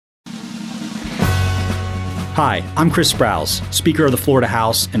Hi, I'm Chris Sprowls, Speaker of the Florida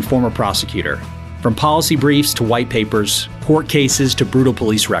House and former prosecutor. From policy briefs to white papers, court cases to brutal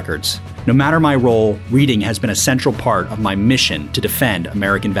police records, no matter my role, reading has been a central part of my mission to defend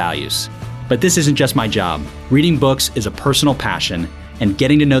American values. But this isn't just my job. Reading books is a personal passion, and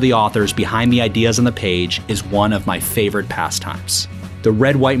getting to know the authors behind the ideas on the page is one of my favorite pastimes. The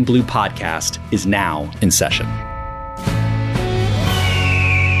Red, White, and Blue podcast is now in session.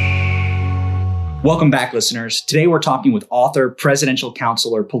 Welcome back, listeners. Today we're talking with author, presidential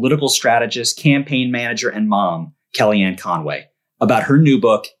counselor, political strategist, campaign manager, and mom, Kellyanne Conway, about her new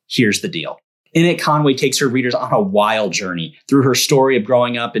book, Here's the Deal. In it, Conway takes her readers on a wild journey through her story of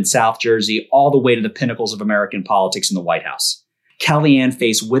growing up in South Jersey all the way to the pinnacles of American politics in the White House. Kellyanne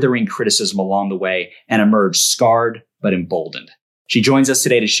faced withering criticism along the way and emerged scarred but emboldened. She joins us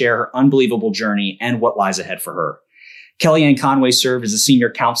today to share her unbelievable journey and what lies ahead for her. Kellyanne Conway served as a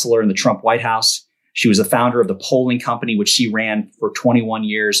senior counselor in the Trump White House. She was the founder of the polling company, which she ran for 21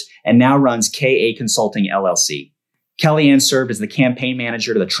 years, and now runs KA Consulting, LLC. Kellyanne served as the campaign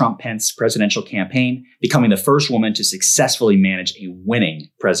manager to the Trump-Pence presidential campaign, becoming the first woman to successfully manage a winning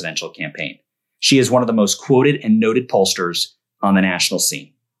presidential campaign. She is one of the most quoted and noted pollsters on the national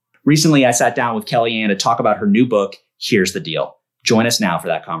scene. Recently, I sat down with Kellyanne to talk about her new book, Here's the Deal. Join us now for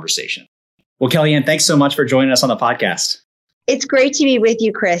that conversation. Well, Kellyanne, thanks so much for joining us on the podcast. It's great to be with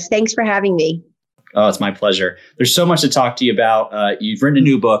you, Chris. Thanks for having me. Oh, it's my pleasure. There's so much to talk to you about. You've written a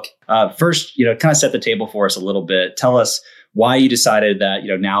new book. First, kind of set the table for us a little bit. Tell us why you decided that,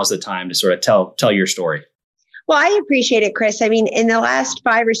 now is the time to sort of tell your story. Well, I appreciate it, Chris. I mean, in the last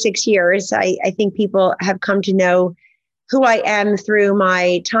 5 or 6 years, I think people have come to know who I am through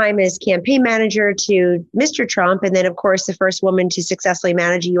my time as campaign manager to Mr. Trump. And then, of course, the first woman to successfully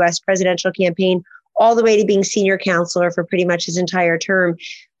manage a U.S. presidential campaign, all the way to being senior counselor for pretty much his entire term.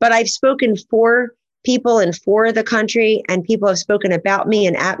 But I've spoken for people and for the country, and people have spoken about me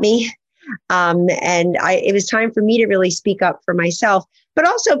and at me. It was time for me to really speak up for myself. But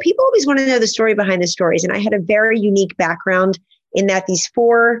also, people always want to know the story behind the stories. And I had a very unique background in that these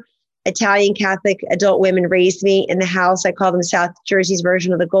 4 Italian Catholic adult women raised me in the house. I call them South Jersey's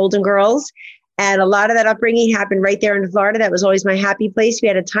version of the Golden Girls. And a lot of that upbringing happened right there in Florida. That was always my happy place. We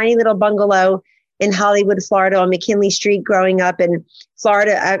had a tiny little bungalow in Hollywood, Florida, on McKinley Street growing up in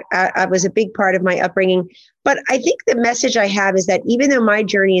Florida. I was a big part of my upbringing. But I think the message I have is that even though my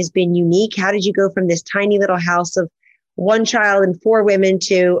journey has been unique, how did you go from this tiny little house of 1 child and 4 women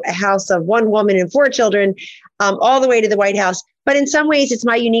to a house of 1 woman and 4 children, all the way to the White House? But in some ways, it's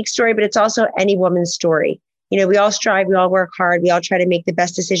my unique story, but it's also any woman's story. We all strive, we all work hard, we all try to make the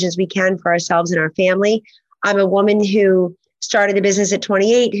best decisions we can for ourselves and our family. I'm a woman who started a business at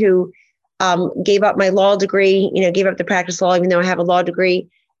 28, who gave up my law degree, gave up the practice law, even though I have a law degree,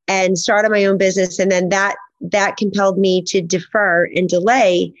 and started my own business. And then that compelled me to defer and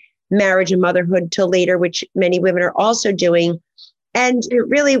delay marriage and motherhood till later, which many women are also doing. And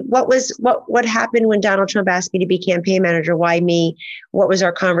really, what happened when Donald Trump asked me to be campaign manager? Why me? What was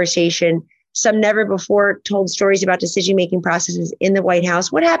our conversation? Some never before told stories about decision-making processes in the White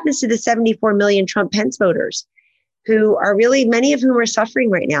House. What happens to the 74 million Trump-Pence voters, who are really, many of whom are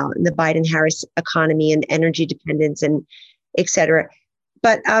suffering right now in the Biden-Harris economy and energy dependence and et cetera.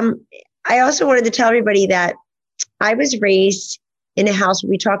 But I also wanted to tell everybody that I was raised in a house where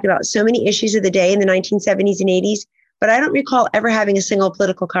we talked about so many issues of the day in the 1970s and 80s, but I don't recall ever having a single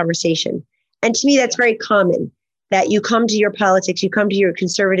political conversation. And to me, that's very common, that you come to your politics, you come to your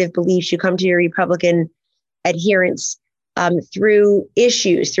conservative beliefs, you come to your Republican adherence through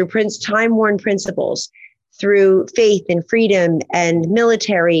issues, through time-worn principles, through faith and freedom and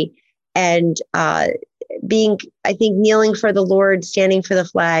military and being, I think, kneeling for the Lord, standing for the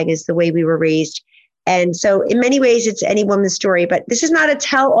flag is the way we were raised. And so in many ways, it's any woman's story. But this is not a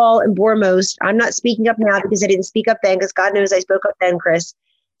tell-all and foremost. I'm not speaking up now because I didn't speak up then, because God knows I spoke up then, Chris.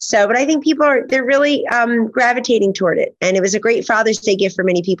 So, but I think they're really gravitating toward it. And it was a great Father's Day gift for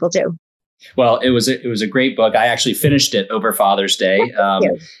many people too. Well, it was a great book. I actually finished it over Father's Day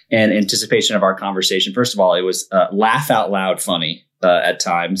in anticipation of our conversation. First of all, it was laugh out loud funny at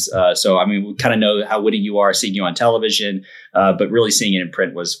times. So, I mean, we kind of know how witty you are seeing you on television, but really seeing it in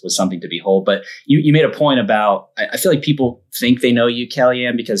print was something to behold. But you made a point about, I feel like people think they know you,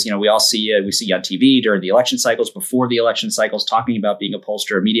 Kellyanne, because, we all see you. We see you on TV during the election cycles, before the election cycles, talking about being a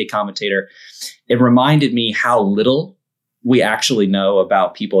pollster, a media commentator. It reminded me how little we actually know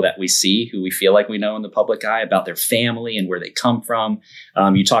about people that we see, who we feel like we know in the public eye, about their family and where they come from.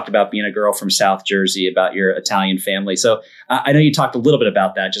 You talked about being a girl from South Jersey, about your Italian family. So I know you talked a little bit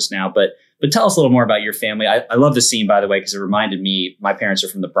about that just now, but tell us a little more about your family. I love the scene, by the way, because it reminded me, my parents are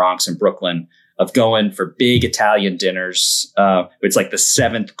from the Bronx and Brooklyn. of going for big Italian dinners. It's like the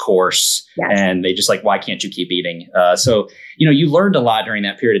 7th course. Yes. And they just like, why can't you keep eating? So, you learned a lot during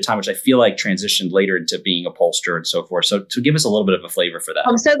that period of time, which I feel like transitioned later into being a pollster and so forth. So to give us a little bit of a flavor for that.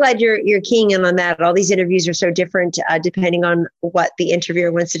 I'm so glad you're keying in on that. All these interviews are so different depending on what the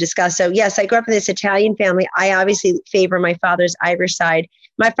interviewer wants to discuss. So yes, I grew up in this Italian family. I obviously favor my father's Irish side.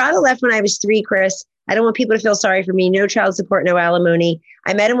 My father left when I was 3, Chris. I don't want people to feel sorry for me. No child support, no alimony.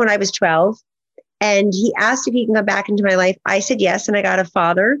 I met him when I was 12. And he asked if he can come back into my life. I said yes. And I got a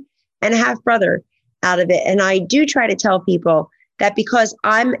father and a half brother out of it. And I do try to tell people that because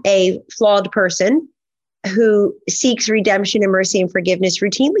I'm a flawed person who seeks redemption and mercy and forgiveness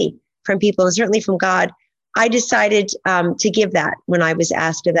routinely from people, and certainly from God, I decided to give that when I was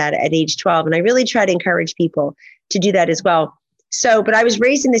asked of that at age 12. And I really try to encourage people to do that as well. So, but I was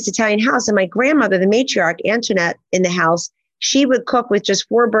raised in this Italian house, and my grandmother, the matriarch, Antoinette, in the house, she would cook with just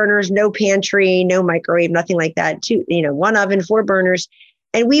 4 burners, no pantry, no microwave, nothing like that. 1 oven, 4 burners.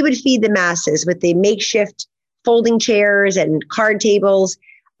 And we would feed the masses with the makeshift folding chairs and card tables.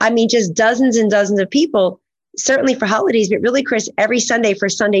 I mean, just dozens and dozens of people, certainly for holidays, but really, Chris, every Sunday for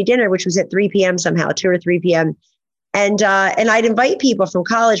Sunday dinner, which was at 3 p.m. somehow, 2 or 3 p.m. And I'd invite people from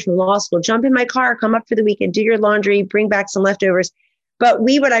college, from law school, jump in my car, come up for the weekend, do your laundry, bring back some leftovers. But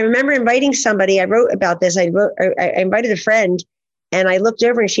I remember inviting somebody, I wrote about this. I invited a friend, and I looked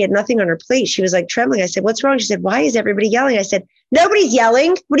over and she had nothing on her plate. She was like trembling. I said, what's wrong? She said, why is everybody yelling? I said, nobody's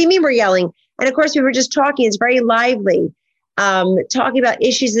yelling. What do you mean we're yelling? And of course we were just talking. It's very lively, talking about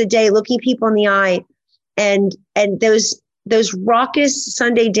issues of the day, looking people in the eye. And those raucous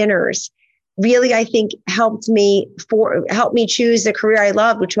Sunday dinners really, I think, helped me choose the career I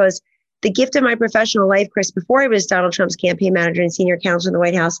love, which was the gift of my professional life, Chris, before I was Donald Trump's campaign manager and senior counsel in the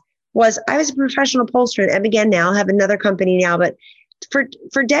White House, was I was a professional pollster, and again now, have another company now, but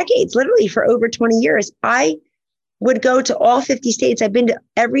for decades, literally for over 20 years, I would go to all 50 states. I've been to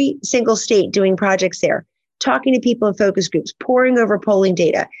every single state doing projects there, talking to people in focus groups, poring over polling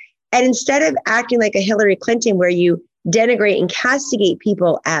data. And instead of acting like a Hillary Clinton, where you denigrate and castigate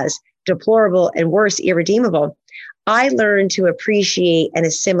people as deplorable and worse, irredeemable, I learned to appreciate and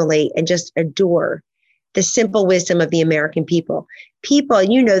assimilate and just adore the simple wisdom of the American people. People,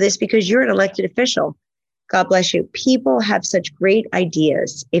 and you know this because you're an elected official, God bless you, people have such great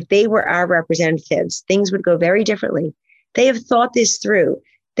ideas. If they were our representatives, things would go very differently. They have thought this through.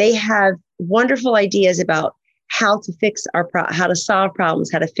 They have wonderful ideas about how to fix how to solve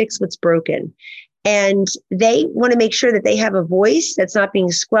problems, how to fix what's broken. And they want to make sure that they have a voice that's not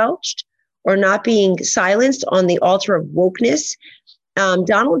being squelched or not being silenced on the altar of wokeness.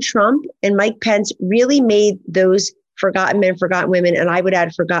 Donald Trump and Mike Pence really made those forgotten men, forgotten women, and I would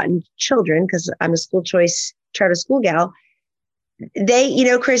add forgotten children, because I'm a school choice charter school gal.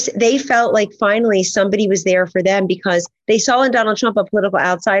 They, Chris, they felt like finally somebody was there for them because they saw in Donald Trump a political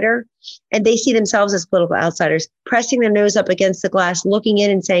outsider, and they see themselves as political outsiders, pressing their nose up against the glass, looking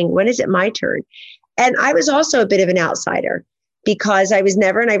in and saying, when is it my turn? And I was also a bit of an outsider because I was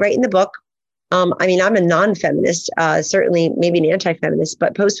never, and I write in the book, I'm a non-feminist, certainly maybe an anti-feminist,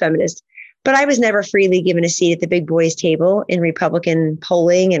 but post-feminist. But I was never freely given a seat at the big boys table in Republican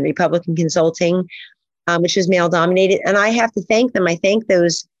polling and Republican consulting, which was male dominated. And I have to thank them. I thank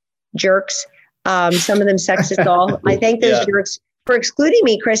those jerks, some of them sexist all. I thank those jerks for excluding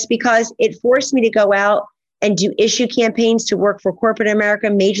me, Chris, because it forced me to go out and do issue campaigns to work for corporate America.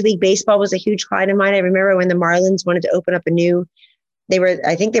 Major League Baseball was a huge client of mine. I remember when the Marlins wanted to open up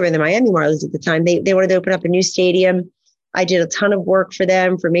I think they were in the Miami Marlins at the time. They wanted to open up a new stadium. I did a ton of work for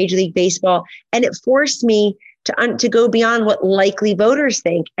them, for Major League Baseball. And it forced me to go beyond what likely voters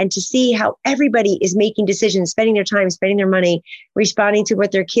think and to see how everybody is making decisions, spending their time, spending their money, responding to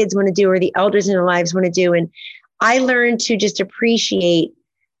what their kids want to do or the elders in their lives want to do. And I learned to just appreciate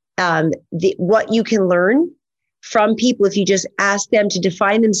what you can learn from people if you just ask them to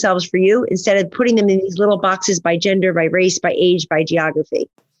define themselves for you instead of putting them in these little boxes by gender, by race, by age, by geography.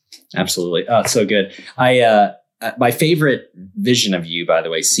 Absolutely. Oh, it's so good. My favorite vision of you, by the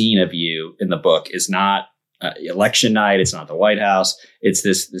way, scene of you in the book is not election night. It's not the White House. It's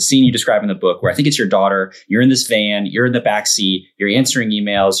the scene you describe in the book where I think it's your daughter. You're in this van. You're in the back seat. You're answering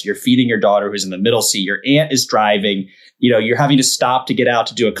emails. You're feeding your daughter who's in the middle seat. Your aunt is driving. You're having to stop to get out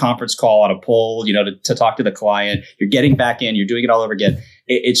to do a conference call on a poll, to talk to the client. You're getting back in. You're doing it all over again.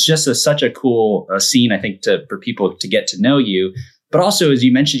 It's just such a cool scene, I think, for people to get to know you. But also, as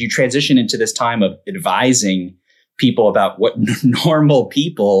you mentioned, you transition into this time of advising people about what normal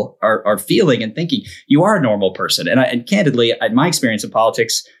people are feeling and thinking. You are a normal person. And candidly, in my experience in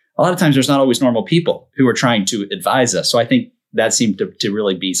politics, a lot of times there's not always normal people who are trying to advise us. So I think that seemed to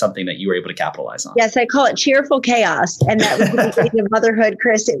really be something that you were able to capitalize on. Yes, I call it cheerful chaos. And that was the beginning of motherhood,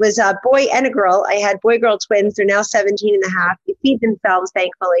 Chris. It was a boy and a girl. I had boy-girl twins. They're now 17 and a half. They feed themselves,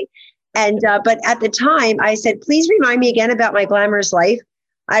 thankfully. And but at the time, I said, please remind me again about my glamorous life.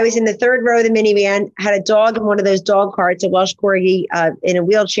 I was in the third row of the minivan, had a dog in one of those dog carts, a Welsh Corgi in a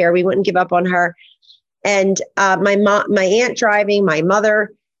wheelchair. We wouldn't give up on her. And my aunt driving, my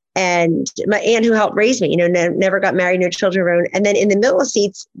mother, and my aunt who helped raise me, never got married, no children of her own. And then in the middle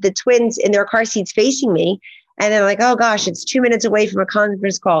seats, the twins in their car seats facing me. And they're like, oh gosh, it's 2 minutes away from a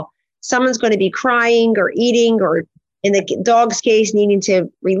conference call. Someone's going to be crying or eating, or in the dog's case, needing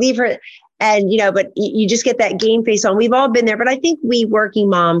to relieve her. And, but you just get that game face on. We've all been there, but I think we working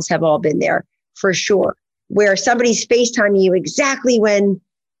moms have all been there for sure, where somebody's FaceTiming you exactly when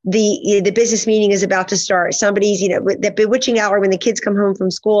the business meeting is about to start. Somebody's, that bewitching hour when the kids come home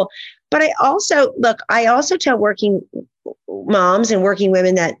from school. But I also tell working moms and working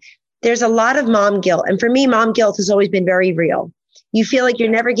women that there's a lot of mom guilt. And for me, mom guilt has always been very real. You feel like you're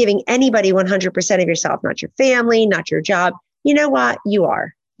never giving anybody 100% of yourself, not your family, not your job. You know what? You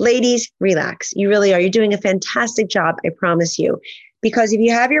are. Ladies, relax. You really are. You're doing a fantastic job. I promise you. Because if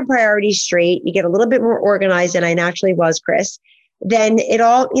you have your priorities straight, you get a little bit more organized than I naturally was, Chris, then it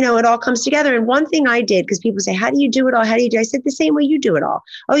all comes together. And one thing I did, because people say, how do you do it all? How do you do? I said, the same way you do it all.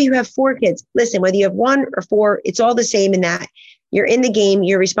 Oh, you have 4 kids. Listen, whether you have 1 or 4, it's all the same in that you're in the game.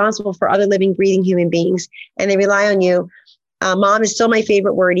 You're responsible for other living, breathing human beings, and they rely on you. Mom is still my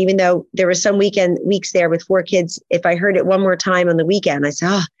favorite word, even though there were some weeks there with 4 kids. If I heard it one more time on the weekend, I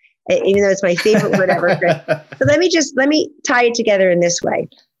said, even though it's my favorite word ever. So let me tie it together in this way.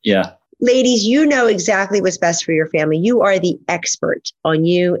 Yeah. Ladies, you know exactly what's best for your family. You are the expert on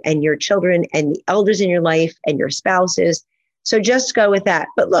you and your children and the elders in your life and your spouses. So just go with that.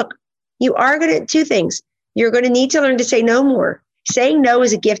 But look, you are going to 2 things. You're going to need to learn to say no more. Saying no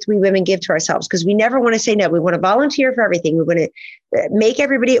is a gift we women give to ourselves, because we never want to say no. We want to volunteer for everything. We want to make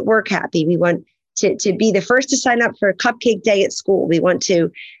everybody at work happy. We want to be the first to sign up for a cupcake day at school. We want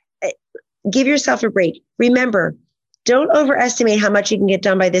to give yourself a break. Remember, don't overestimate how much you can get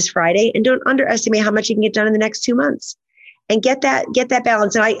done by this Friday, and don't underestimate how much you can get done in the next 2 months, and get that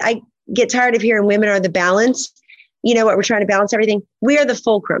balance. And I get tired of hearing women are the balance. You know what? We're trying to balance everything. We are the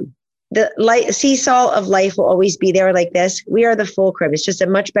fulcrum. The seesaw of life will always be there like this. We are the fulcrum. It's just a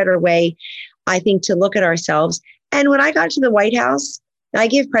much better way, I think, to look at ourselves. And when I got to the White House, I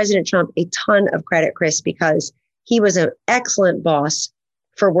give President Trump a ton of credit, Chris, because he was an excellent boss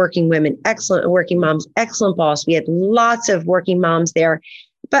for working women, excellent working moms, excellent boss. We had lots of working moms there.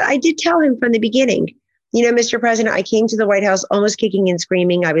 But I did tell him from the beginning, Mr. President, I came to the White House almost kicking and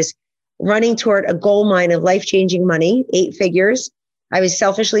screaming. I was running toward a gold mine of life-changing money, 8 figures. I was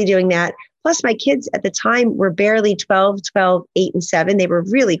selfishly doing that. Plus, my kids at the time were barely 12, 8, and 7. They were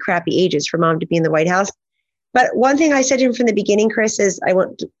really crappy ages for mom to be in the White House. But one thing I said to him from the beginning, Chris, is I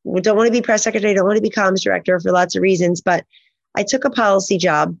don't want to be press secretary, don't want to be comms director for lots of reasons, but I took a policy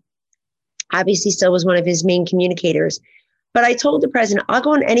job. Obviously, still was one of his main communicators. But I told the president, I'll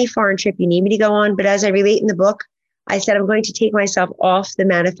go on any foreign trip you need me to go on. But as I relate in the book, I said, I'm going to take myself off the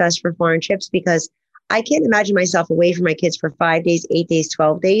manifest for foreign trips, because I can't imagine myself away from my kids for 5 days, 8 days,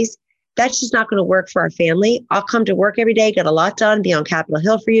 12 days. That's just not going to work for our family. I'll come to work every day, get a lot done, be on Capitol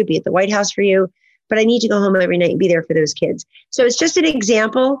Hill for you, be at the White House for you. But I need to go home every night and be there for those kids. So it's just an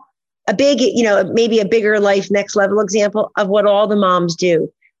example, a big, maybe a bigger life, next level example of what all the moms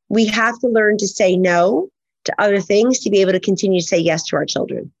do. We have to learn to say no to other things to be able to continue to say yes to our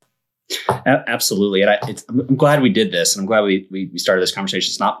children. Absolutely. And I'm glad we did this. And I'm glad we started this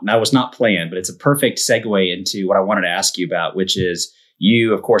conversation. That was not planned, but it's a perfect segue into what I wanted to ask you about, which is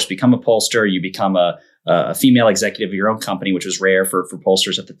you, of course, become a pollster. You become a female executive of your own company, which was rare for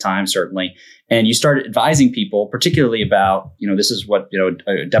pollsters at the time, certainly. And you started advising people, particularly about, this is what,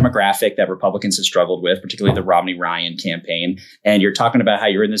 a demographic that Republicans have struggled with, particularly the Romney-Ryan campaign. And you're talking about how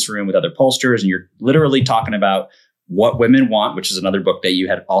you're in this room with other pollsters, and you're literally talking about What Women Want, which is another book that you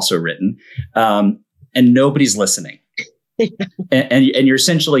had also written. And nobody's listening. and you're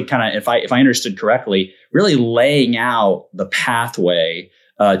essentially kind of, if I understood correctly, really laying out the pathway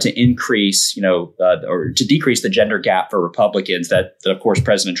to increase, or to decrease the gender gap for Republicans that of course,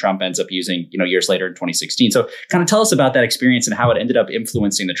 President Trump ends up using, years later in 2016. So kind of tell us about that experience and how it ended up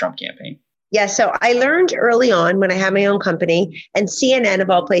influencing the Trump campaign. Yeah, so I learned early on when I had my own company, and CNN of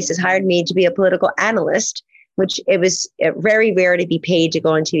all places hired me to be a political analyst, which it was very rare to be paid to go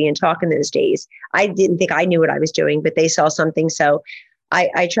on TV and talk in those days. I didn't think I knew what I was doing, but they saw something. So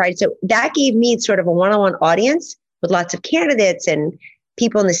I tried. So that gave me sort of a one-on-one audience with lots of candidates and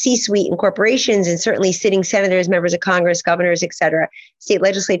people in the C-suite and corporations, and certainly sitting senators, members of Congress, governors, et cetera, state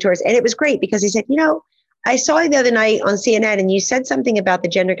legislators. And it was great because they said, I saw you the other night on CNN and you said something about the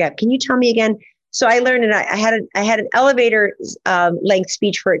gender gap. Can you tell me again? So I learned, and I had an elevator length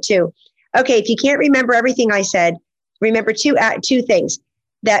speech for it too. Okay, if you can't remember everything I said, remember two things: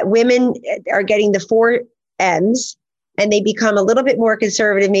 that women are getting the 4 M's and they become a little bit more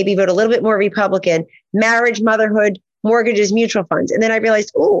conservative, maybe vote a little bit more Republican: marriage, motherhood, mortgages, mutual funds. And then I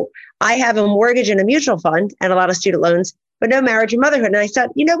realized, I have a mortgage and a mutual fund and a lot of student loans, but no marriage and motherhood. And I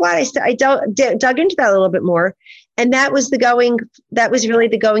thought, you know what? I dug into that a little bit more. And that was really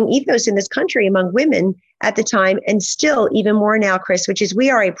the going ethos in this country among women at the time. And still even more now, Chris, which is we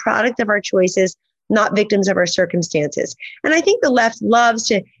are a product of our choices, not victims of our circumstances. And I think the left loves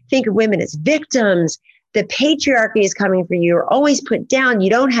to think of women as victims. The patriarchy is coming for you. You're always put down. You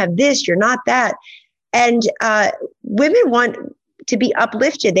don't have this. You're not that. And women want to be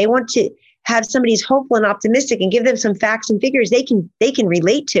uplifted. They want to have somebody who's hopeful and optimistic and give them some facts and figures they can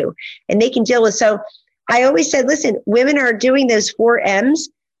relate to and they can deal with. So I always said, listen, women are doing those 4 M's,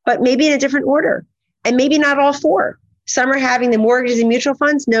 but maybe in a different order, and maybe not all 4. Some are having the mortgages and mutual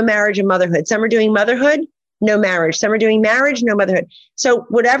funds, no marriage and motherhood. Some are doing motherhood, no marriage. Some are doing marriage, no motherhood. So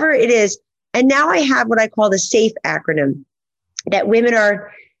whatever it is. And now I have what I call the SAFE acronym, that women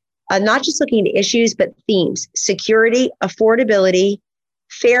are not just looking at issues, but themes: security, affordability,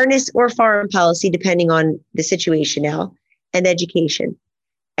 fairness, or foreign policy, depending on the situation now, and education.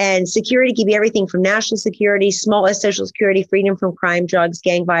 And security can be everything from national security, small s social security, freedom from crime, drugs,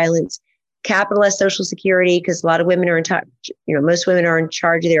 gang violence, capital S social security, because a lot of women are most women are in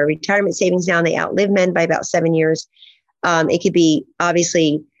charge of their retirement savings now, and they outlive men by about 7 years. It could be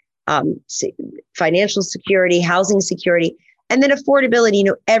obviously financial security, housing security. And then affordability,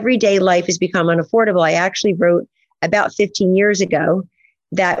 everyday life has become unaffordable. I actually wrote about 15 years ago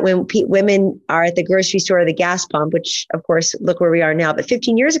that when women are at the grocery store or the gas pump, which of course, look where we are now, but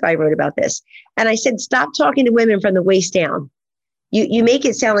 15 years ago, I wrote about this. And I said, stop talking to women from the waist down. You make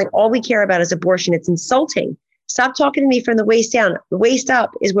it sound like all we care about is abortion. It's insulting. Stop talking to me from the waist down. The waist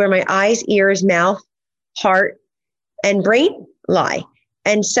up is where my eyes, ears, mouth, heart, and brain lie.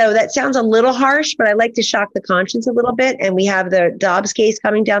 And so that sounds a little harsh, but I like to shock the conscience a little bit. And we have the Dobbs case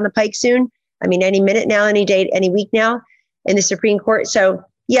coming down the pike soon. I mean, any minute now, any day, any week now in the Supreme Court. So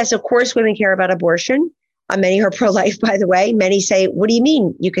yes, of course, women care about abortion. Many are pro-life, by the way. Many say, what do you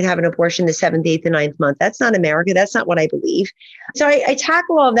mean you can have an abortion the 7th, 8th, and 9th month? That's not America. That's not what I believe. So I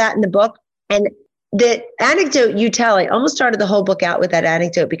tackle all of that in the book. And the anecdote you tell, I almost started the whole book out with that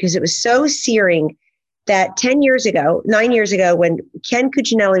anecdote because it was so searing that 9 years ago, when Ken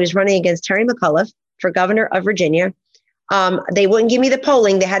Cuccinelli was running against Terry McAuliffe for governor of Virginia, they wouldn't give me the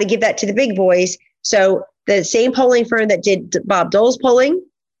polling. They had to give that to the big boys. So the same polling firm that did Bob Dole's polling,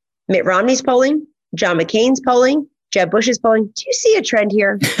 Mitt Romney's polling, John McCain's polling, Jeb Bush's polling. Do you see a trend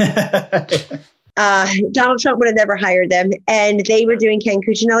here? Donald Trump would have never hired them. And they were doing Ken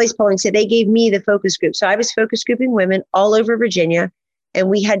Cuccinelli's polling. So they gave me the focus group. So I was focus grouping women all over Virginia. And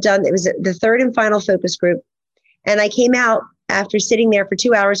we had done, it was the third and final focus group. And I came out after sitting there for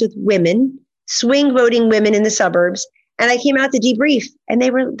 2 hours with women, swing voting women in the suburbs. And I came out to debrief and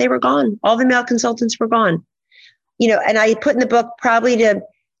they were gone. All the male consultants were gone. And I put in the book probably to,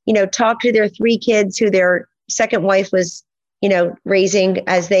 talk to their 3 kids who their second wife was, raising,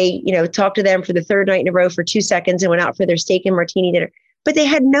 as they, talked to them for the 3rd night in a row for 2 seconds and went out for their steak and martini dinner. But they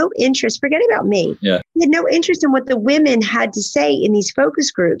had no interest, forget about me. Yeah. They had no interest in what the women had to say in these focus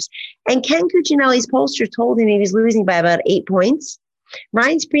groups. And Ken Cuccinelli's pollster told him he was losing by about 8 points.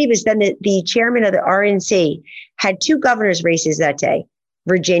 Reince Priebus, then the chairman of the RNC, had 2 governor's races that day,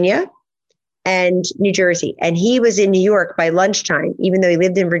 Virginia and New Jersey. And he was in New York by lunchtime, even though he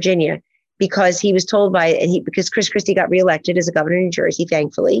lived in Virginia, because he was told because Chris Christie got reelected as a governor of New Jersey,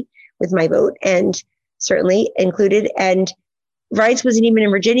 thankfully, with my vote, and certainly included. And Reince wasn't even in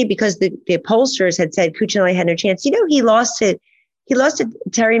Virginia because the pollsters had said Cuccinelli had no chance. He lost to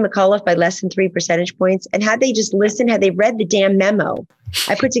Terry McAuliffe by less than 3 percentage points. And had they just listened, had they read the damn memo,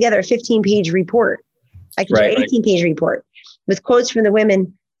 I put together a 15-page report. I could do an 18-page report with quotes from the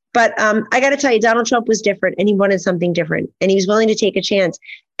women. But I got to tell you, Donald Trump was different, and he wanted something different, and he was willing to take a chance.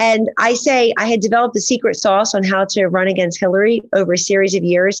 And I say I had developed the secret sauce on how to run against Hillary over a series of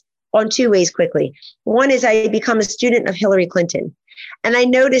years on 2 ways quickly. One is I had become a student of Hillary Clinton. And I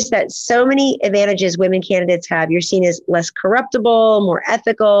noticed that so many advantages women candidates have. You're seen as less corruptible, more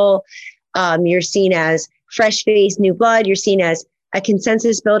ethical. You're seen as fresh face, new blood. You're seen as a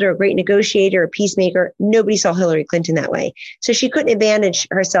consensus builder, a great negotiator, a peacemaker. Nobody saw Hillary Clinton that way. So she couldn't advantage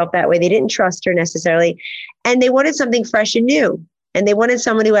herself that way. They didn't trust her necessarily. And they wanted something fresh and new. And they wanted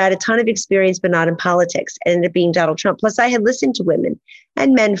someone who had a ton of experience, but not in politics, and ended up being Donald Trump. Plus, I had listened to women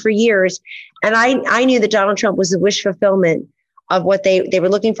and men for years. And I knew that Donald Trump was the wish fulfillment of what they were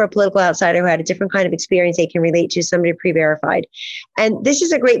looking for, a political outsider who had a different kind of experience they can relate to, somebody pre-verified. And this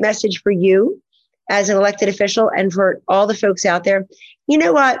is a great message for you as an elected official and for all the folks out there. You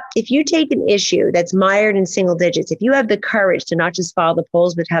know what? If you take an issue that's mired in single digits, if you have the courage to not just follow the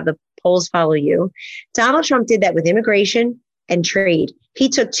polls, but have the polls follow you, Donald Trump did that with immigration and trade. He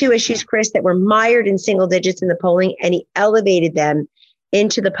took two issues, Chris, that were mired in single digits in the polling, and he elevated them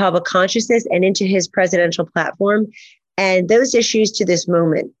into the public consciousness and into his presidential platform. And those issues to this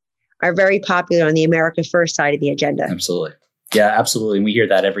moment are very popular on the America First side of the agenda. Absolutely. Yeah, absolutely. And we hear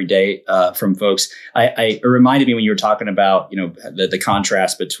that every day from folks. It reminded me when you were talking about, the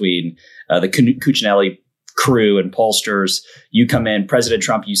contrast between the Cuccinelli crew and pollsters. You come in, President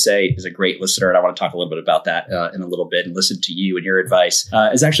Trump, you say, is a great listener. And I want to talk a little bit about that in a little bit and listen to you and your advice.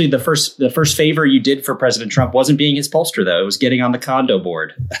 Is actually the first favor you did for President Trump wasn't being his pollster, though. It was getting on the condo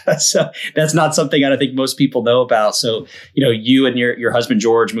board. So that's not something I don't think most people know about. So, you and your husband,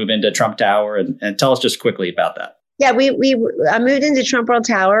 George, move into Trump Tower and tell us just quickly about that. Yeah, we moved into Trump World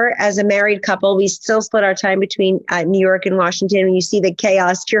Tower as a married couple. We still split our time between New York and Washington. And you see the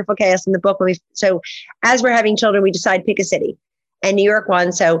chaos, cheerful chaos in the book. So as we're having children, we decide pick a city, and New York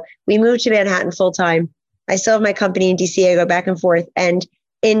won. So we moved to Manhattan full time. I still have my company in DC. I go back and forth. And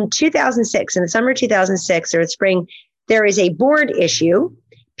in 2006, in the summer of 2006 or spring, there is a board issue.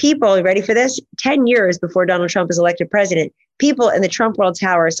 People, are you ready for this? 10 years before Donald Trump was elected president, people in the Trump World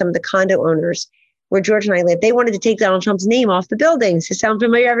Tower, some of the condo owners, where George and I live, they wanted to take Donald Trump's name off the buildings. Does it sound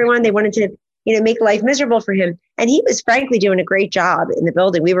familiar, everyone? They wanted to, make life miserable for him. And he was frankly doing a great job in the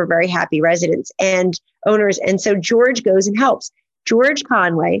building. We were very happy residents and owners. And so George goes and helps. George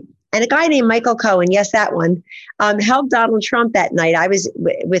Conway and a guy named Michael Cohen, yes, that one, helped Donald Trump that night. I was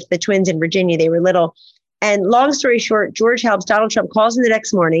with the twins in Virginia. They were little. And long story short, George helps. Donald Trump calls him the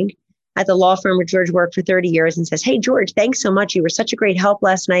next morning at the law firm where George worked for 30 years and says, "Hey, George, thanks so much. You were such a great help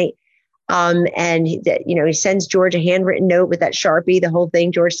last night." And he sends George a handwritten note with that Sharpie, the whole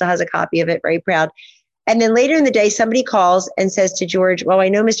thing. George still has a copy of it, very proud. And then later in the day, somebody calls and says to George, "Well, I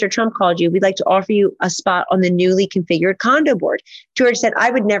know Mr. Trump called you. We'd like to offer you a spot on the newly configured condo board." George said,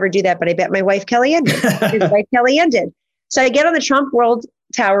 "I would never do that, but I bet my wife Kellyanne did." His wife Kellyanne did. So I get on the Trump World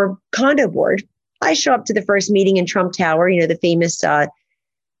Tower condo board. I show up to the first meeting in Trump Tower, the famous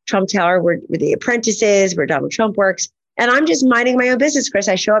Trump Tower where the apprentices, where Donald Trump works. And I'm just minding my own business, Chris.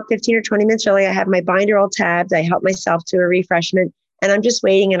 I show up 15 or 20 minutes early. I have my binder all tabbed. I help myself to a refreshment. And I'm just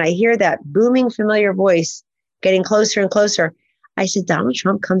waiting. And I hear that booming, familiar voice getting closer and closer. I said, "Donald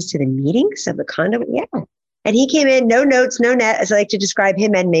Trump comes to the meetings of the condo?" Yeah. And he came in, no notes, no net, as I like to describe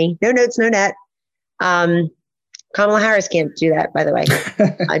him and me. No notes, no net. Kamala Harris can't do that, by the way.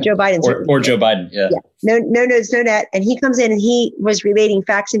 Joe Biden. or Joe Biden. Yeah. No notes, no net. And he comes in and he was relating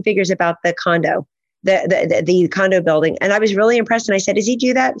facts and figures about the condo. The condo building. And I was really impressed. And I said, "Does he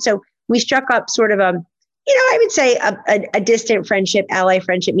do that?" So we struck up sort of I would say a distant friendship, ally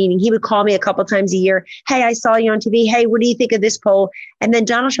friendship, meaning he would call me a couple times a year. "Hey, I saw you on TV. Hey, what do you think of this poll?" And then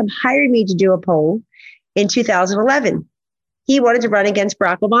Donald Trump hired me to do a poll in 2011. He wanted to run against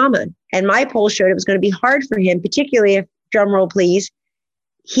Barack Obama. And my poll showed it was going to be hard for him, particularly if, drum roll please,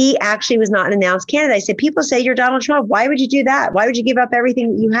 he actually was not an announced candidate. I said, "People say you're Donald Trump. Why would you do that? Why would you give up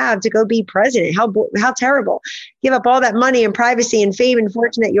everything that you have to go be president? How terrible. Give up all that money and privacy and fame and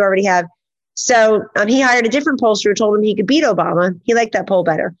fortune that you already have." So he hired a different pollster who told him he could beat Obama. He liked that poll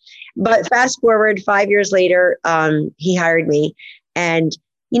better. But fast forward 5 years later, he hired me. And,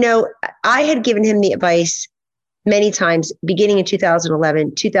 I had given him the advice many times, beginning in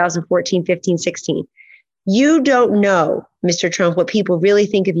 2011, 2014, 15, 16. You don't know, Mr. Trump, what people really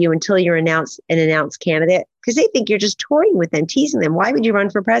think of you until you're an announced candidate, because they think you're just toying with them, teasing them. Why would you run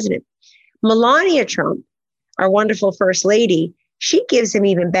for president? Melania Trump, our wonderful first lady, she gives him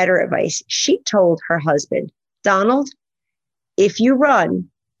even better advice. She told her husband, "Donald, if you run,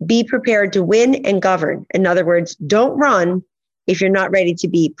 be prepared to win and govern. In other words, don't run if you're not ready to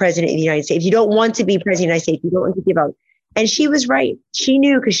be president of the United States. If you don't want to be president of the United States, you don't want to give up." And she was right. She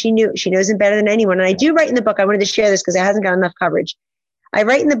knew, because she knows him better than anyone. And I do write in the book, I wanted to share this because it hasn't got enough coverage. I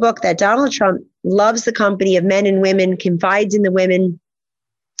write in the book that Donald Trump loves the company of men and women, confides in the women.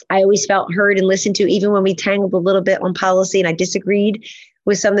 I always felt heard and listened to, even when we tangled a little bit on policy and I disagreed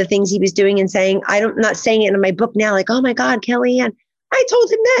with some of the things he was doing and saying. I'm not saying it in my book now, like, "Oh my God, Kellyanne." I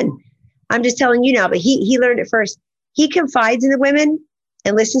told him then. I'm just telling you now, but he learned it first. He confides in the women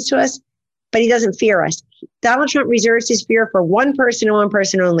and listens to us, but he doesn't fear us. Donald Trump reserves his fear for one person and one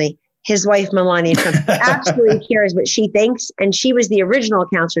person only, his wife, Melania Trump, absolutely cares what she thinks. And she was the original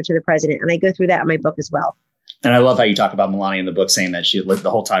counselor to the president. And I go through that in my book as well. And I love how you talk about Melania in the book, saying that she lived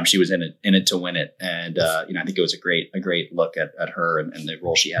the whole time she was in it to win it. And, I think it was a great look at her and the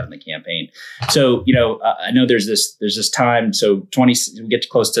role she had in the campaign. So, I know there's this time. So we get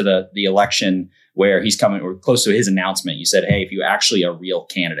close to the election where he's coming, or close to his announcement. You said, hey, if you actually a real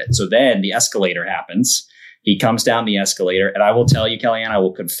candidate. So then the escalator happens. He comes down the escalator. And I will tell you, Kellyanne, I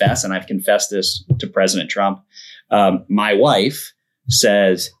will confess, and I've confessed this to President Trump. My wife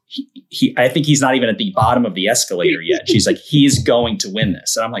says, I think he's not even at the bottom of the escalator yet. She's like, he's going to win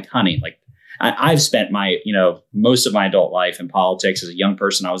this. And I'm like, honey, like I've spent my, most of my adult life in politics. As a young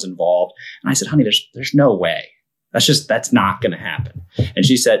person, I was involved. And I said, honey, there's no way. That's not going to happen. And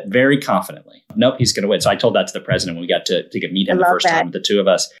she said very confidently, nope, he's going to win. So I told that to the president when we got to meet him the first time with the two of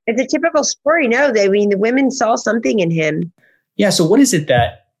us. It's a typical story. No, the women saw something in him. Yeah. So what is it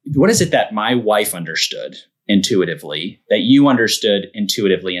that my wife understood intuitively, that you understood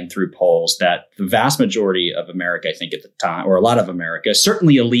intuitively and through polls, that the vast majority of America, I think at the time, or a lot of America,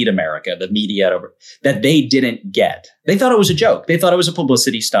 certainly elite America, the media, that they didn't get? They thought it was a joke. They thought it was a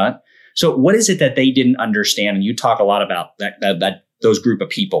publicity stunt. So what is it that they didn't understand? And you talk a lot about that those group of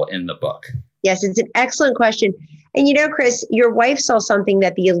people in the book. Yes, it's an excellent question. And Chris, your wife saw something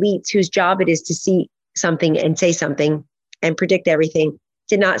that the elites, whose job it is to see something and say something and predict everything,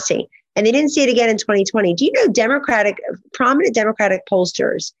 did not see. And they didn't see it again in 2020. Do you know prominent Democratic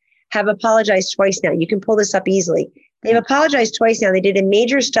pollsters have apologized twice now? You can pull this up easily. They've apologized twice now. They did a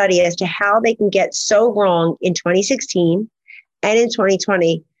major study as to how they can get so wrong in 2016 and in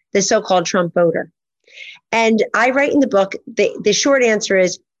 2020, the so-called Trump voter. And I write in the book, the short answer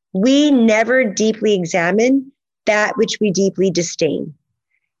is, we never deeply examine that which we deeply disdain.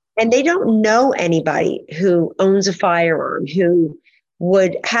 And they don't know anybody who owns a firearm, who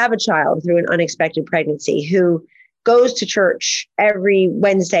would have a child through an unexpected pregnancy, who goes to church every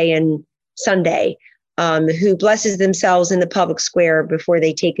Wednesday and Sunday, who blesses themselves in the public square before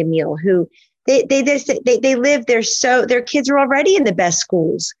they take a meal, who they live, their kids are already in the best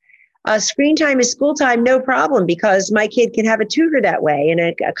schools. Screen time is school time, no problem, because my kid can have a tutor that way and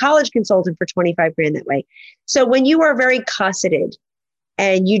a college consultant for $25,000 that way. So when you are very cosseted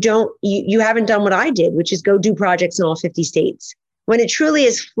and you haven't done what I did, which is go do projects in all 50 states, when it truly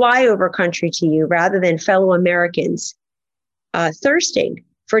is flyover country to you rather than fellow Americans thirsting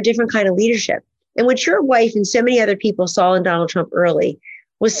for a different kind of leadership. And what your wife and so many other people saw in Donald Trump early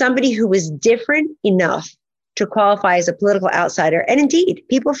was somebody who was different enough to qualify as a political outsider. And indeed,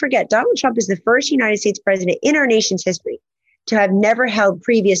 people forget Donald Trump is the first United States president in our nation's history to have never held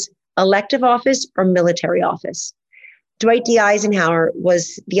previous elective office or military office. Dwight D. Eisenhower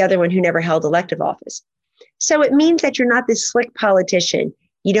was the other one who never held elective office. So it means that you're not this slick politician.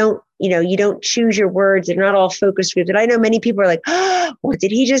 You don't choose your words. They're not all focus groups. And I know many people are like, oh, what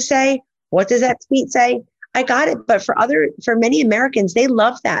did he just say? What does that tweet say? I got it. But for many Americans, they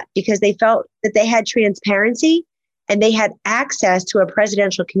love that because they felt that they had transparency and they had access to a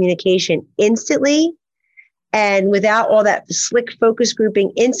presidential communication instantly and without all that slick focus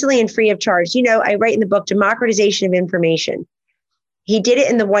grouping, instantly and free of charge. I write in the book, Democratization of Information. He did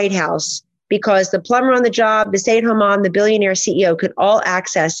it in the White House because the plumber on the job, the stay-at-home mom, the billionaire CEO could all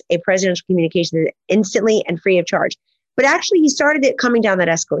access a presidential communication instantly and free of charge. But actually, he started it coming down that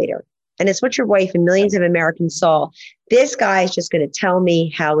escalator. And it's what your wife and millions of Americans saw. This guy is just going to tell me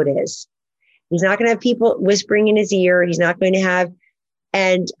how it is. He's not going to have people whispering in his ear. He's not going to have,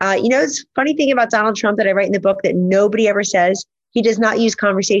 and it's a funny thing about Donald Trump that I write in the book that nobody ever says. He does not use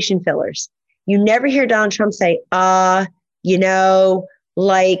conversation fillers. You never hear Donald Trump say,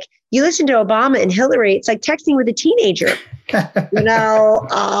 like you listen to Obama and Hillary, it's like texting with a teenager,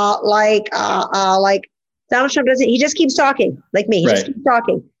 like Donald Trump doesn't, he just keeps talking like me. He just keeps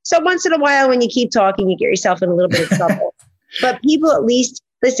talking. So once in a while, when you keep talking, you get yourself in a little bit of trouble. But people at least,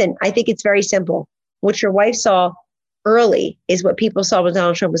 listen, I think it's very simple. What your wife saw early is what people saw when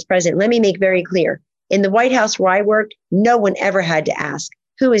Donald Trump was president. Let me make very clear. In the White House where I worked, no one ever had to ask,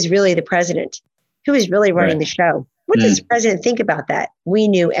 who is really the president? Who is really running the show? What does the president think about that? We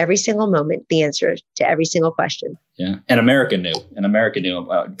knew every single moment the answer to every single question. Yeah. And America knew.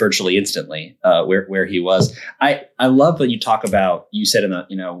 Virtually instantly where he was. I love that you talk about, you said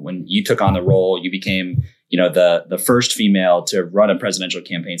when you took on the role, you became, the first female to run a presidential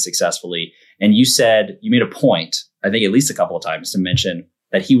campaign successfully. And you said, you made a point, I think at least a couple of times, to mention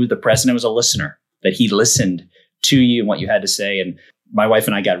that the president was a listener, that he listened to you and what you had to say. And my wife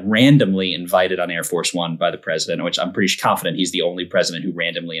and I got randomly invited on Air Force One by the president, which I'm pretty confident he's the only president who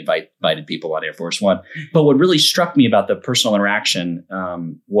randomly invited people on Air Force One. But what really struck me about the personal interaction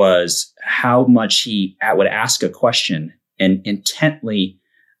was how much he would ask a question and intently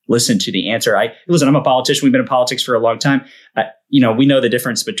listen to the answer. I'm a politician. We've been in politics for a long time. We know the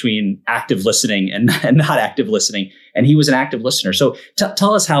difference between active listening and not active listening. And he was an active listener. So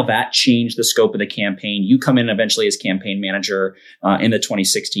tell us how that changed the scope of the campaign. You come in eventually as campaign manager in the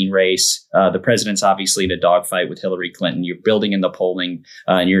 2016 race. The president's obviously in a dogfight with Hillary Clinton. You're building in the polling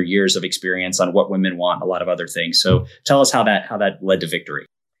and your years of experience on what women want, a lot of other things. So tell us how that led to victory.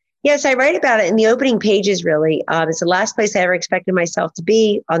 Yes, I write about it in the opening pages, really. It's the last place I ever expected myself to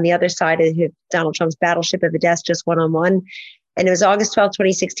be, on the other side of Donald Trump's battleship of a desk, just one-on-one. And it was August 12,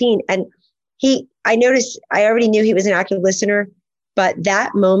 2016. And I noticed, I already knew he was an active listener, but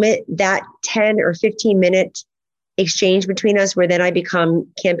that moment, that 10 or 15 minute exchange between us, where then I become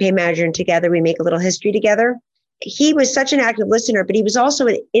campaign manager and together we make a little history together. He was such an active listener, but he was also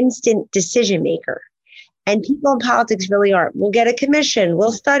an instant decision maker. And people in politics really aren't. We'll get a commission.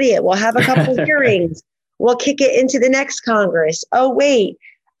 We'll study it. We'll have a couple of hearings. We'll kick it into the next Congress. Oh, wait,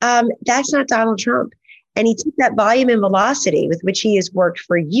 that's not Donald Trump. And he took that volume and velocity with which he has worked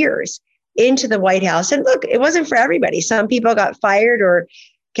for years into the White House. And look, it wasn't for everybody. Some people got fired or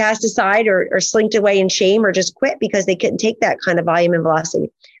cast aside or slinked away in shame or just quit because they couldn't take that kind of volume and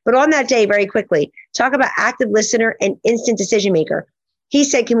velocity. But on that day, very quickly, talk about active listener and instant decision maker. He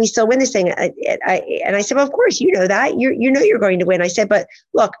said, can we still win this thing? And I said, well, of course, you know that. You know you're going to win. I said, but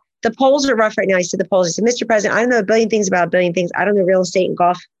look, the polls are rough right now. I said, Mr. President, I don't know a billion things about a billion things. I don't know real estate and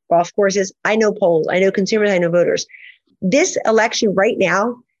golf courses. I know polls. I know consumers. I know voters. This election right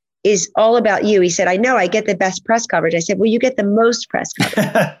now is all about you. He said, I know I get the best press coverage. I said, well, you get the most press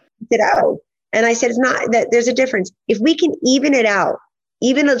coverage. He said, oh. And I said, it's not that there's a difference. If we can even it out,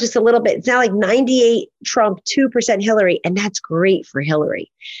 even just a little bit, it's now like 98 Trump, 2% Hillary, and that's great for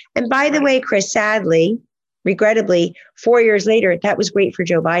Hillary. And by the way, Chris, sadly, regrettably, 4 years later, that was great for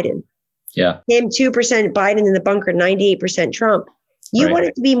Joe Biden. Yeah. Him 2% Biden in the bunker, 98% Trump. You want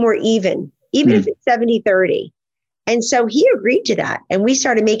it to be more even if it's 70-30. And so he agreed to that. And we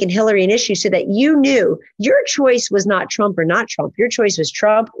started making Hillary an issue so that you knew your choice was not Trump or not Trump. Your choice was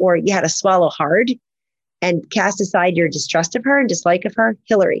Trump, or you had to swallow hard and cast aside your distrust of her and dislike of her,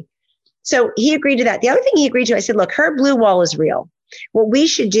 Hillary. So he agreed to that. The other thing he agreed to, I said, look, her blue wall is real. What we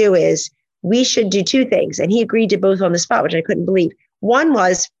should do is we should do two things. And he agreed to both on the spot, which I couldn't believe. One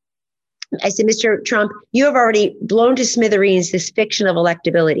was, I said, Mr. Trump, you have already blown to smithereens this fiction of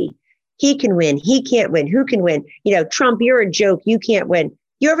electability. He can win. He can't win. Who can win? Trump, you're a joke. You can't win.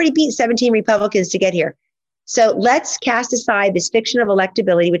 You already beat 17 Republicans to get here. So let's cast aside this fiction of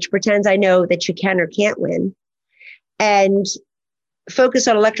electability, which pretends I know that you can or can't win, and focus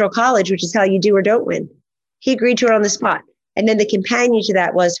on electoral college, which is how you do or don't win. He agreed to it on the spot. And then the companion to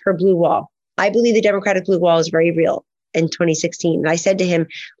that was her blue wall. I believe the Democratic blue wall is very real in 2016. And I said to him,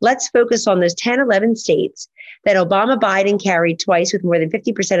 let's focus on those 10, 11 states that Obama Biden carried twice with more than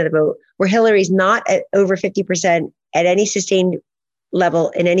 50% of the vote, where Hillary's not at over 50% at any sustained level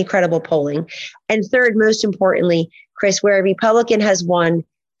in any credible polling. And third, most importantly, Chris, where a Republican has won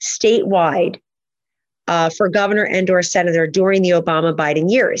statewide for governor and or senator during the Obama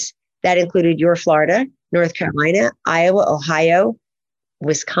Biden years. That included your Florida, North Carolina, Iowa, Ohio,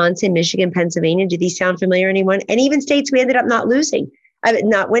 Wisconsin, Michigan, Pennsylvania. Do these sound familiar to anyone? And even states we ended up not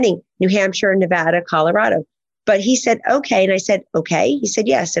winning, New Hampshire, Nevada, Colorado. But he said, okay. And I said, okay. He said,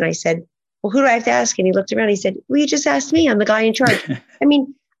 yes. And I said, well, who do I have to ask? And he looked around. He said, well, you just asked me. I'm the guy in charge. I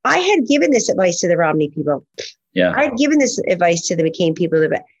mean, I had given this advice to the Romney people. Yeah. I had given this advice to the McCain people.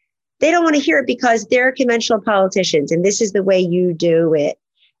 They don't want to hear it because they're conventional politicians. And this is the way you do it.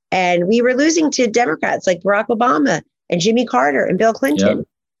 And we were losing to Democrats like Barack Obama and Jimmy Carter and Bill Clinton.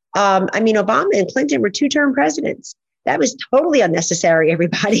 Yeah. Obama and Clinton were two-term presidents. That was totally unnecessary,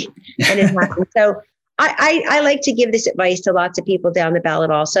 everybody. And it happened. So I like to give this advice to lots of people down the ballot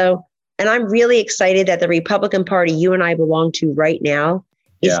also. And I'm really excited that the Republican Party you and I belong to right now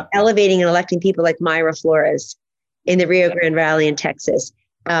is elevating and electing people like Mayra Flores in the Rio Grande Valley in Texas.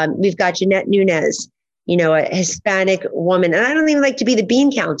 We've got Jeanette Nunez, a Hispanic woman. And I don't even like to be the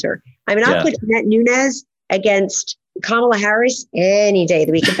bean counter. I mean, I'll put Jeanette Nunez against Kamala Harris any day of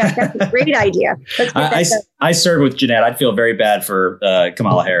the week. In fact, that's a great idea. I served with Jeanette. I'd feel very bad for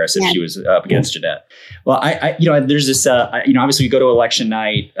Kamala Harris if she was up against Jeanette. Well, there's this, obviously we go to election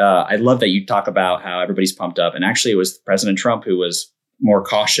night. I love that you talk about how everybody's pumped up. And actually it was President Trump who was more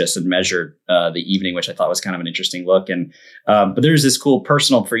cautious and measured the evening, which I thought was kind of an interesting look. And but there's this cool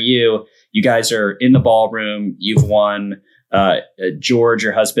personal for you. You guys are in the ballroom. You've won. George,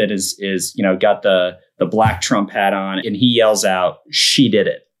 your husband, is got the black Trump hat on, and he yells out, "She did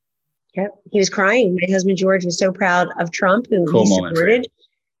it." Yep. He was crying. My husband, George, was so proud of Trump, who Cool he moment supported,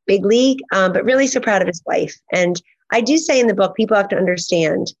 big league, but really so proud of his wife. And I do say in the book, people have to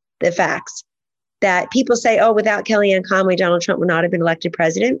understand the facts that people say, oh, without Kellyanne Conway, Donald Trump would not have been elected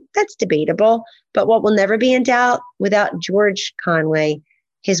president. That's debatable. But what will never be in doubt, without George Conway,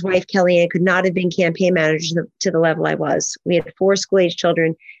 his wife, Kellyanne, could not have been campaign manager to the level I was. We had 4 school-age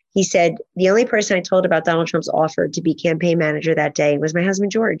children. He said, the only person I told about Donald Trump's offer to be campaign manager that day was my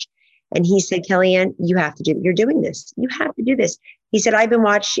husband, George. And he said, Kellyanne, you're doing this. You have to do this. He said, I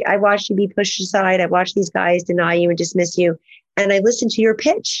watched you be pushed aside. I watched these guys deny you and dismiss you. And I listened to your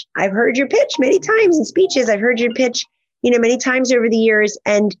pitch. I've heard your pitch many times in speeches. I've heard your pitch, many times over the years.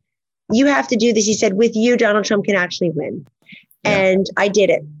 And you have to do this. He said, with you, Donald Trump can actually win. Yeah. And I did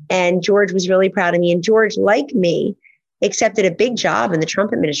it. And George was really proud of me. And George, like me, accepted a big job in the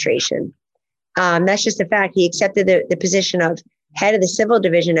Trump administration. That's just a fact. He accepted the position of head of the civil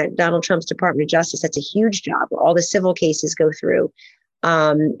division at Donald Trump's Department of Justice. That's a huge job where all the civil cases go through.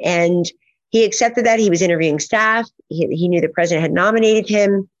 And he accepted that. He was interviewing staff. He knew the president had nominated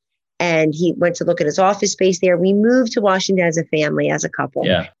him, and he went to look at his office space there. We moved to Washington as a family, as a couple,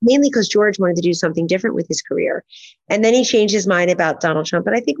 mainly because George wanted to do something different with his career. And then he changed his mind about Donald Trump.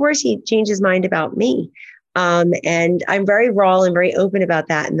 But I think worse, he changed his mind about me. And I'm very raw and very open about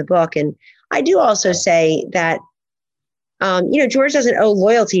that in the book. And I do also say that George doesn't owe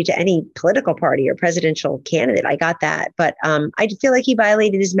loyalty to any political party or presidential candidate. I got that. But I feel like he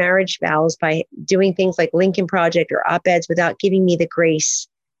violated his marriage vows by doing things like Lincoln Project or op-eds without giving me the grace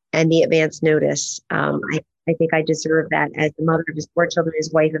and the advance notice. I think I deserve that as the mother of his 4 children,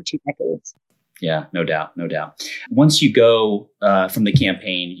 his wife of 2 decades. Yeah, no doubt. Once you go from the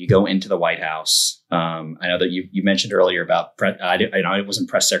campaign, you go into the White House. I know that you mentioned earlier about I know it wasn't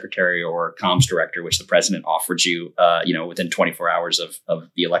press secretary or comms director, which the president offered you, within 24 hours of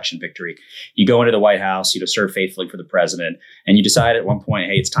the election victory. You go into the White House, serve faithfully for the president, and you decide at one point,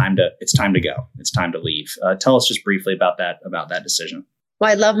 hey, it's time to go. It's time to leave. Tell us just briefly about that decision.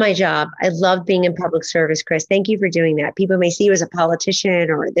 Well, I love my job. I love being in public service, Chris. Thank you for doing that. People may see you as a politician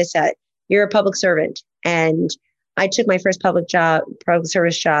or this, you're a public servant. And I took my first public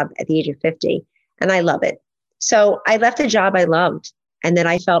service job at the age of 50, and I love it. So I left a job I loved and that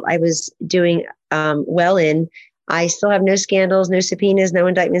I felt I was doing well in. I still have no scandals, no subpoenas, no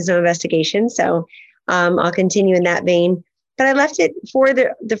indictments, no investigations. So I'll continue in that vein. But I left it for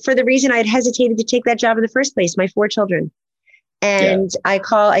the reason I'd hesitated to take that job in the first place, my 4 children. And I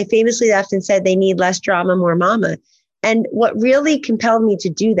famously left and said, they need less drama, more mama. And what really compelled me to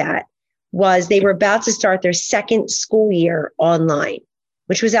do that was they were about to start their 2nd school year online,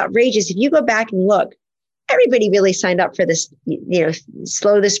 which was outrageous. If you go back and look, everybody really signed up for this,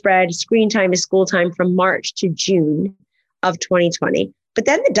 slow the spread, screen time is school time from March to June of 2020. But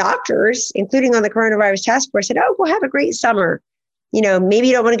then the doctors, including on the coronavirus task force, said, oh, we'll have a great summer. Maybe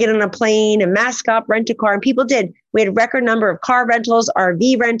you don't want to get on a plane and mask up, rent a car. And people did. We had a record number of car rentals,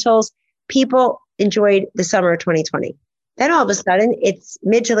 RV rentals. People enjoyed the summer of 2020. Then all of a sudden, it's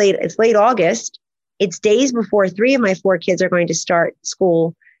late August. It's days before 3 of my 4 kids are going to start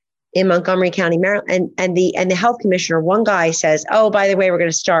school in Montgomery County, Maryland. And the health commissioner, one guy says, oh, by the way, we're going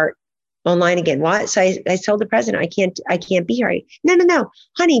to start online again. What? So I told the president, I can't be here. No,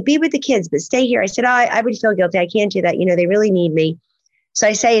 honey, be with the kids, but stay here. I said, I would feel guilty. I can't do that. They really need me. So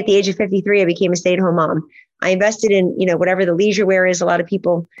I say at the age of 53, I became a stay-at-home mom. I invested in, whatever the leisure wear is a lot of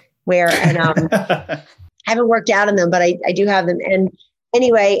people wear. And I haven't worked out in them, but I do have them. And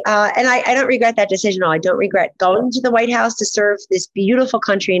anyway, and I don't regret that decision at all. I don't regret going to the White House to serve this beautiful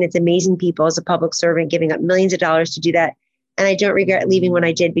country and its amazing people as a public servant, giving up millions of dollars to do that. And I don't regret leaving when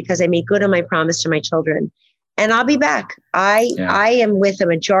I did, because I made good on my promise to my children. And I'll be back. I am with a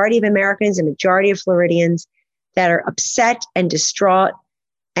majority of Americans, a majority of Floridians that are upset and distraught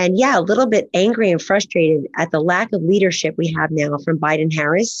and a little bit angry and frustrated at the lack of leadership we have now from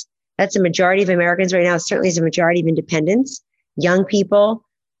Biden-Harris. That's a majority of Americans right now. It certainly is a majority of independents, young people,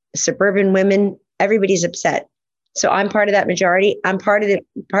 suburban women. Everybody's upset. So I'm part of that majority. I'm part of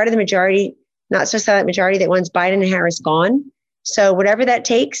the majority, not so silent majority that wants Biden and Harris gone. So whatever that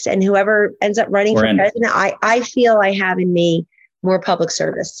takes, and whoever ends up running for president, I feel I have in me more public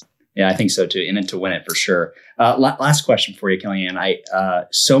service. Yeah, I think so too. And then to win it for sure. Last question for you, Kellyanne.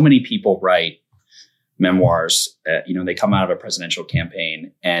 So many people write memoirs, they come out of a presidential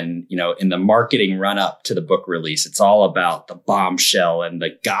campaign, and, in the marketing run up to the book release, it's all about the bombshell and the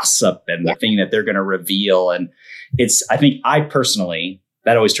gossip and the thing that they're going to reveal. And I think I personally,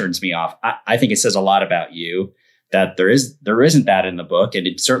 that always turns me off. I think it says a lot about you that there isn't that in the book, and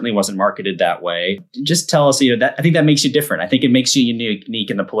it certainly wasn't marketed that way. Just tell us, that I think that makes you different. I think it makes you unique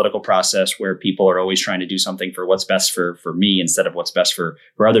in the political process, where people are always trying to do something for what's best for me instead of what's best for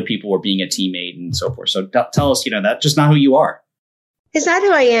other people, or being a teammate and so forth. So tell us, that's just not who you are. It's not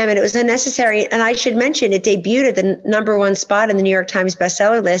who I am, and it was unnecessary. And I should mention, it debuted at the #1 spot in the New York Times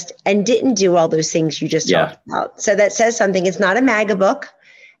bestseller list and didn't do all those things you just talked about. So that says something. It's not a MAGA book,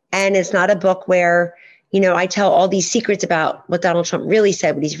 and it's not a book where, I tell all these secrets about what Donald Trump really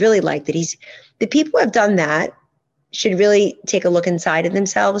said, what he's really like. The people who have done that should really take a look inside of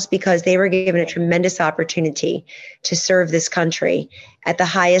themselves, because they were given a tremendous opportunity to serve this country at the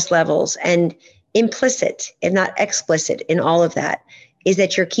highest levels. And implicit, if not explicit, in all of that is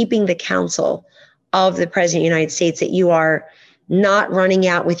that you're keeping the counsel of the President of the United States, that you are not running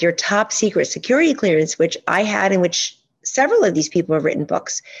out with your top secret security clearance, which I had, and which several of these people who have written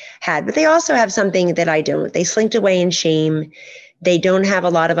books had. But they also have something that I don't. They slinked away in shame. They don't have a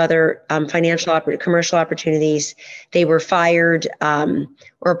lot of other commercial opportunities. They were fired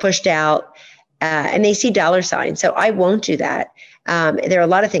or pushed out, and they see dollar signs. So I won't do that. There are a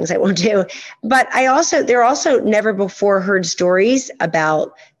lot of things I won't do, but there are also never before heard stories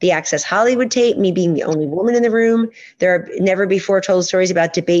about the Access Hollywood tape, me being the only woman in the room. There are never before told stories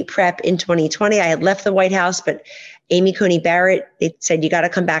about debate prep in 2020. I had left the White House, but Amy Coney Barrett, they said, you got to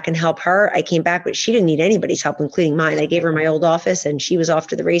come back and help her. I came back, but she didn't need anybody's help, including mine. I gave her my old office and she was off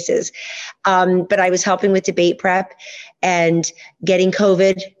to the races. But I was helping with debate prep and getting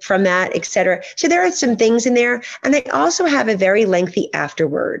COVID from that, et cetera. So there are some things in there. And I also have a very lengthy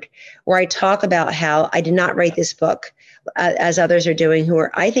afterword where I talk about how I did not write this book as others are doing, who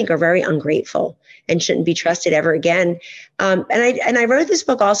I think are very ungrateful and shouldn't be trusted ever again. And I wrote this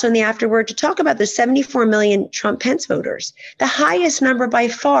book also in the afterword to talk about the 74 million Trump-Pence voters, the highest number by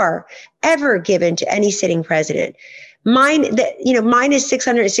far ever given to any sitting president. Mine is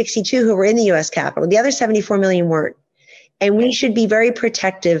 662 who were in the U.S. Capitol. The other 74 million weren't. And we should be very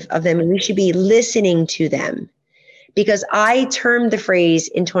protective of them, and we should be listening to them. Because I termed the phrase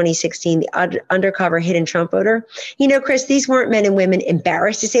in 2016, the undercover hidden Trump voter. Chris, these weren't men and women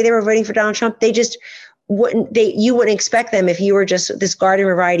embarrassed to say they were voting for Donald Trump. They just you wouldn't expect them if you were just this garden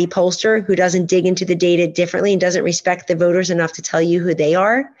variety pollster who doesn't dig into the data differently and doesn't respect the voters enough to tell you who they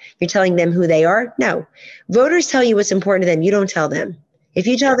are. You're telling them who they are. No, voters tell you what's important to them. You don't tell them. If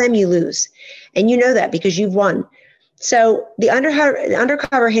you tell them, you lose. And you know that because you've won. So the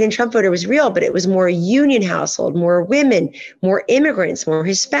undercover hidden Trump voter was real, but it was more union household, more women, more immigrants, more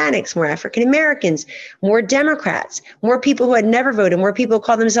Hispanics, more African Americans, more Democrats, more people who had never voted, more people who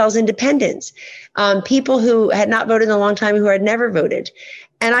call themselves independents, people who had not voted in a long time, who had never voted.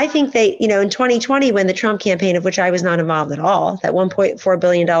 And I think they, in 2020, when the Trump campaign, of which I was not involved at all, that $1.4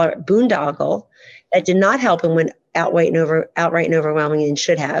 billion boondoggle that did not help him win outright and overwhelmingly and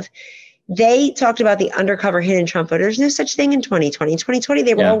should have, they talked about the undercover hidden Trump voter. There's no such thing in 2020. In 2020,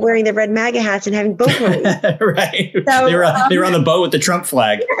 they were all wearing the red MAGA hats and having boat parties. Right. So, they were on the boat with the Trump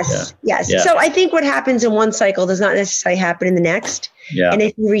flag. Yes. Yeah. So I think what happens in one cycle does not necessarily happen in the next. Yeah. And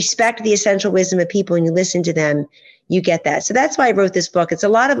if you respect the essential wisdom of people and you listen to them, you get that. So that's why I wrote this book. It's a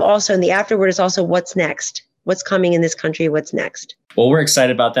lot of also, in the afterword is also what's next. What's coming in this country? What's next? Well, we're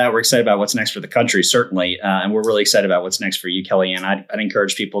excited about that. We're excited about what's next for the country, certainly. And we're really excited about what's next for you, Kellyanne. I'd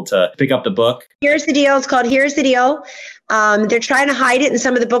encourage people to pick up the book. Here's the Deal. It's called Here's the Deal. They're trying to hide it in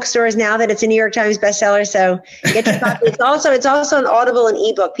some of the bookstores now that it's a New York Times bestseller. So get your copy. It's also an Audible and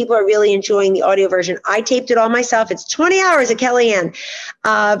ebook. People are really enjoying the audio version. I taped it all myself. It's 20 hours at Kellyanne.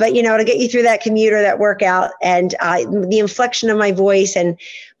 But, to get you through that commute or that workout, and the inflection of my voice and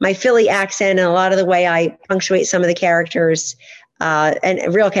my Philly accent and a lot of the way I punctuate some of the characters,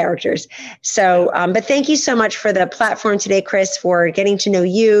 and real characters. So, but thank you so much for the platform today, Chris, for getting to know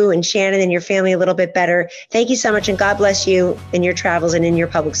you and Shannon and your family a little bit better. Thank you so much, and God bless you in your travels and in your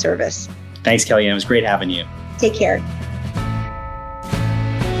public service. Thanks, Kellyanne. It was great having you. Take care.